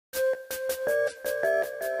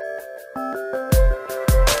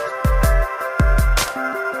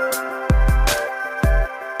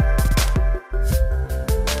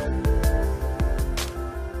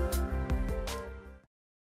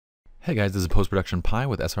Hey guys, this is Post-Production Pi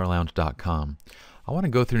with srlounge.com. I want to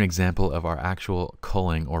go through an example of our actual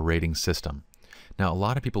culling or rating system. Now, a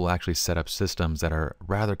lot of people will actually set up systems that are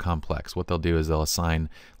rather complex. What they'll do is they'll assign,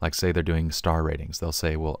 like say they're doing star ratings. They'll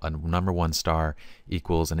say, well, a number 1 star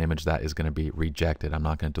equals an image that is going to be rejected. I'm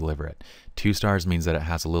not going to deliver it. 2 stars means that it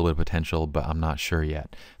has a little bit of potential, but I'm not sure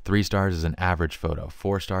yet. 3 stars is an average photo.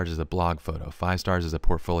 4 stars is a blog photo. 5 stars is a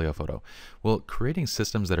portfolio photo. Well, creating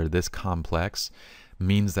systems that are this complex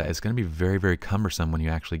means that it's going to be very, very cumbersome when you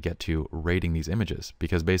actually get to rating these images,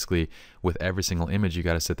 because basically with every single image you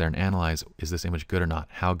got to sit there and analyze, is this image good or not?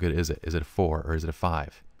 How good is it? Is it a 4 or is it a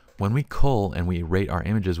 5? When we cull and we rate our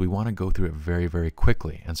images, we want to go through it very, very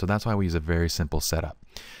quickly, and so that's why we use a very simple setup.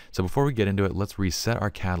 So before we get into it, let's reset our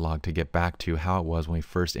catalog to get back to how it was when we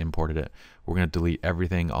first imported it. We're going to delete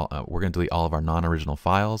everything. We're going to delete all of our non-original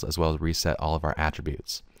files as well as reset all of our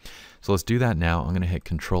attributes. So let's do that now. I'm going to hit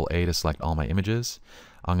Control A to select all my images.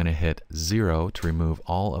 I'm going to hit 0 to remove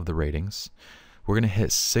all of the ratings. We're going to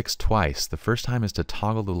hit 6 twice. The first time is to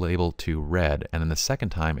toggle the label to red, and then the second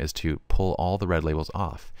time is to pull all the red labels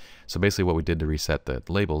off. So basically what we did to reset the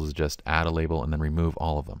labels is just add a label and then remove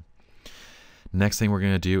all of them. Next thing we're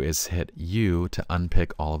going to do is hit U to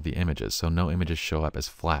unpick all of the images, so no images show up as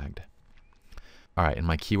flagged. Alright, in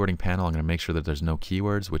my keywording panel I'm going to make sure that there's no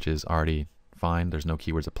keywords, which is already fine. There's no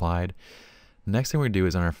keywords applied. Next thing we're going to do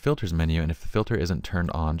is on our filters menu, and if the filter isn't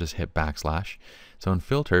turned on, just hit \. So in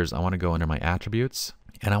filters, I want to go under my attributes,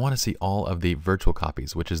 and I want to see all of the virtual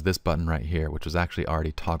copies, which is this button right here, which was actually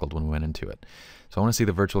already toggled when we went into it. So I want to see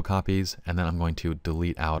the virtual copies, and then I'm going to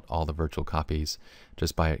delete out all the virtual copies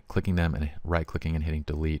just by clicking them and right-clicking and hitting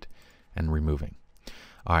delete and removing.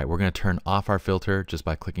 Alright, we're going to turn off our filter just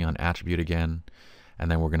by clicking on attribute again,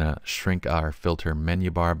 and then we're going to shrink our filter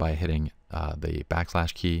menu bar by hitting the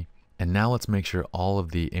 \ key. And now let's make sure all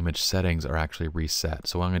of the image settings are actually reset.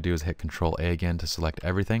 So what I'm going to do is hit Control A again to select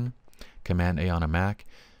everything, Command A on a Mac,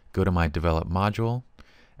 go to my Develop module,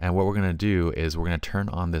 and what we're going to do is we're going to turn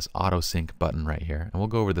on this auto sync button right here. And we'll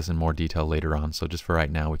go over this in more detail later on, so just for right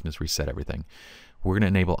now we can just reset everything. We're going to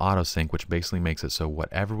enable auto sync, which basically makes it so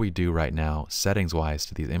whatever we do right now settings wise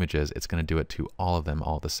to these images, it's going to do it to all of them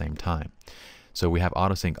all at the same time. So we have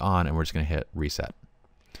auto sync on, and we're just going to hit reset.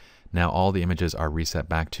 Now all the images are reset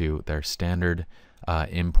back to their standard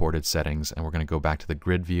imported settings, and we're going to go back to the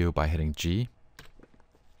grid view by hitting G.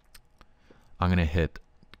 I'm going to hit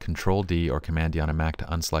Control D or Command D on a Mac to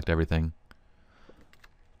unselect everything.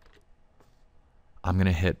 I'm going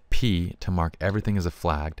to hit P to mark everything as a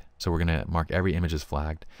flagged. So we're going to mark every image as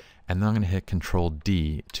flagged. And then I'm going to hit Control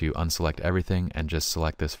D to unselect everything and just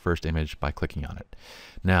select this first image by clicking on it.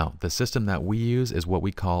 Now, the system that we use is what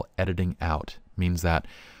we call editing out. Means that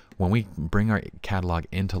when we bring our catalog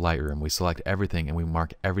into Lightroom, we select everything and we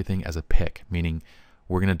mark everything as a pick, meaning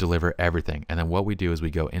we're going to deliver everything. And then what we do is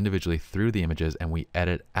we go individually through the images and we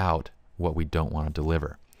edit out what we don't want to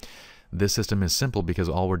deliver. This system is simple because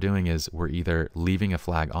all we're doing is we're either leaving a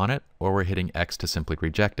flag on it or we're hitting X to simply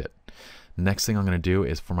reject it. Next thing I'm going to do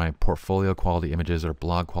is for my portfolio quality images or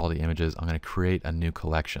blog quality images, I'm going to create a new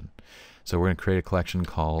collection. So we're going to create a collection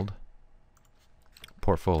called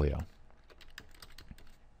Portfolio.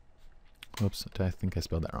 Whoops, I think I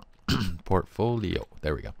spelled that wrong. Portfolio.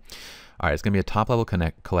 There we go. All right, it's going to be a top-level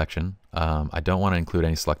collection. I don't want to include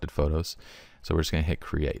any selected photos, so we're just going to hit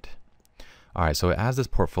Create. All right, so it has this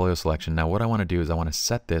portfolio selection. Now what I want to do is I want to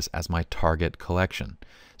set this as my target collection.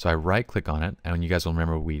 So I right-click on it, and you guys will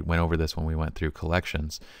remember we went over this when we went through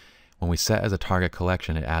collections. When we set as a target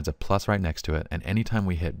collection, it adds a plus right next to it, and anytime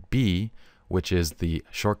we hit B, which is the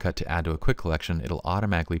shortcut to add to a quick collection, it'll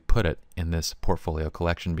automatically put it in this portfolio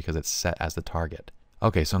collection because it's set as the target.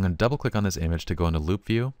 Okay, so I'm going to double click on this image to go into loop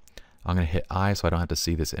view. I'm going to hit I so I don't have to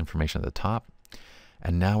see this information at the top.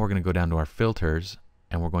 And now we're going to go down to our filters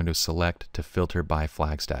and we're going to select to filter by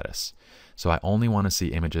flag status. So I only want to see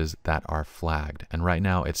images that are flagged. And right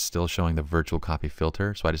now it's still showing the virtual copy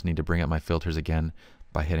filter. So I just need to bring up my filters again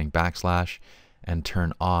by hitting / and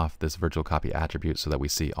turn off this virtual copy attribute so that we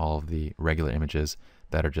see all of the regular images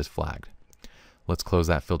that are just flagged. Let's close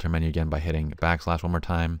that filter menu again by hitting / one more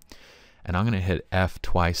time. And I'm going to hit F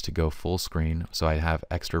twice to go full screen so I have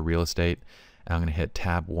extra real estate. And I'm going to hit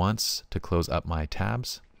Tab once to close up my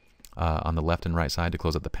tabs on the left and right side to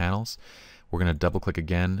close up the panels. We're going to double click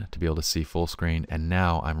again to be able to see full screen, and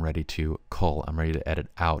now I'm ready to cull. I'm ready to edit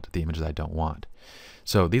out the images I don't want.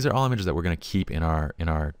 So these are all images that we're going to keep in our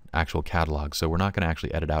actual catalog. So we're not going to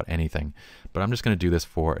actually edit out anything, but I'm just going to do this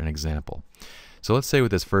for an example. So let's say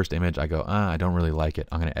with this first image I go, I don't really like it.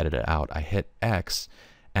 I'm going to edit it out. I hit X,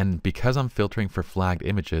 and because I'm filtering for flagged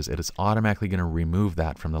images, it is automatically going to remove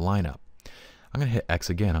that from the lineup. I'm going to hit X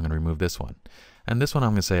again. I'm going to remove this one. And this one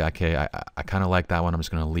I'm going to say, okay, I kind of like that one. I'm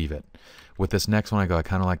just going to leave it. With this next one, I go, I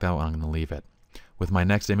kind of like that one. I'm going to leave it. With my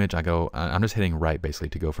next image, I go, I'm just hitting right basically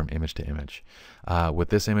to go from image to image. With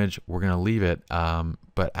this image, we're going to leave it,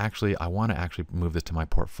 but actually I want to actually move this to my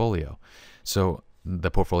portfolio. So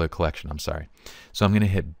the portfolio collection, I'm sorry. So I'm going to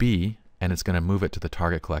hit B, and it's going to move it to the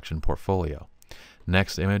target collection portfolio.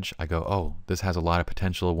 Next image, I go, oh, this has a lot of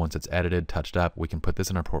potential. Once it's edited, touched up, we can put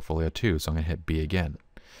this in our portfolio too. So I'm going to hit B again.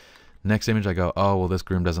 Next image, I go, oh, well, this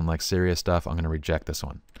groom doesn't like serious stuff. I'm going to reject this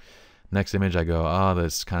one. Next image, I go, oh,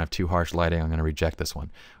 that's kind of too harsh lighting. I'm going to reject this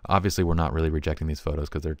one. Obviously, we're not really rejecting these photos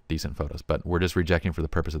because they're decent photos, but we're just rejecting for the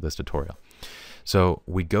purpose of this tutorial. So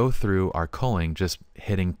we go through our culling just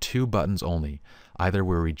hitting 2 buttons only. Either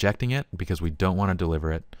we're rejecting it because we don't want to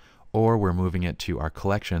deliver it, or we're moving it to our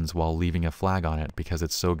collections while leaving a flag on it because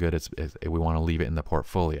it's so good we want to leave it in the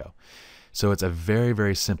portfolio. So it's a very,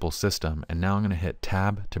 very simple system. And now I'm going to hit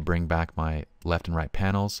Tab to bring back my left and right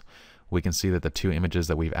panels. We can see that the 2 images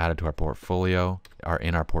that we've added to our portfolio are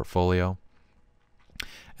in our portfolio.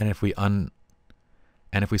 And if we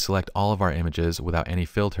select all of our images without any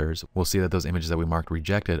filters, we'll see that those images that we marked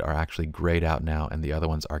rejected are actually grayed out now and the other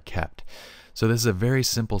ones are kept. So this is a very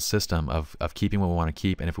simple system of keeping what we want to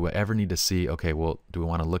keep. And if we ever need to see, okay, well, do we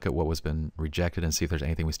want to look at what was been rejected and see if there's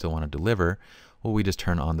anything we still want to deliver? Well, we just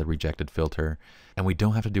turn on the rejected filter, and we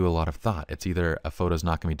don't have to do a lot of thought. It's either a photo's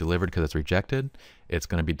not going to be delivered because it's rejected, it's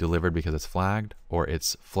going to be delivered because it's flagged, or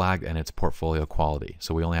it's flagged and it's portfolio quality.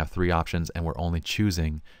 So we only have 3 options, and we're only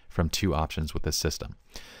choosing from 2 options with this system.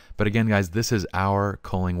 But again, guys, this is our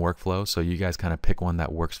culling workflow, so you guys kind of pick one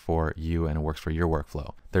that works for you and it works for your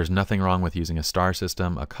workflow. There's nothing wrong with using a star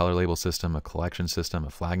system, a color label system, a collection system, a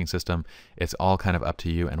flagging system. It's all kind of up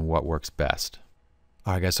to you and what works best.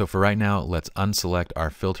 All right, guys, so for right now, let's unselect our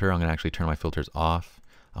filter. I'm going to actually turn my filters off.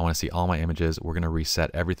 I want to see all my images. We're going to reset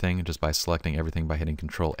everything just by selecting everything by hitting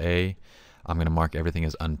Control A. I'm going to mark everything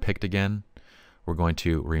as unpicked again. We're going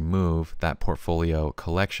to remove that portfolio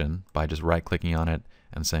collection by just right-clicking on it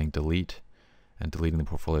and saying delete and deleting the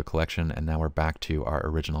portfolio collection. And now we're back to our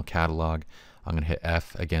original catalog. I'm going to hit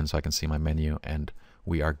F again so I can see my menu, and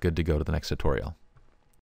we are good to go to the next tutorial.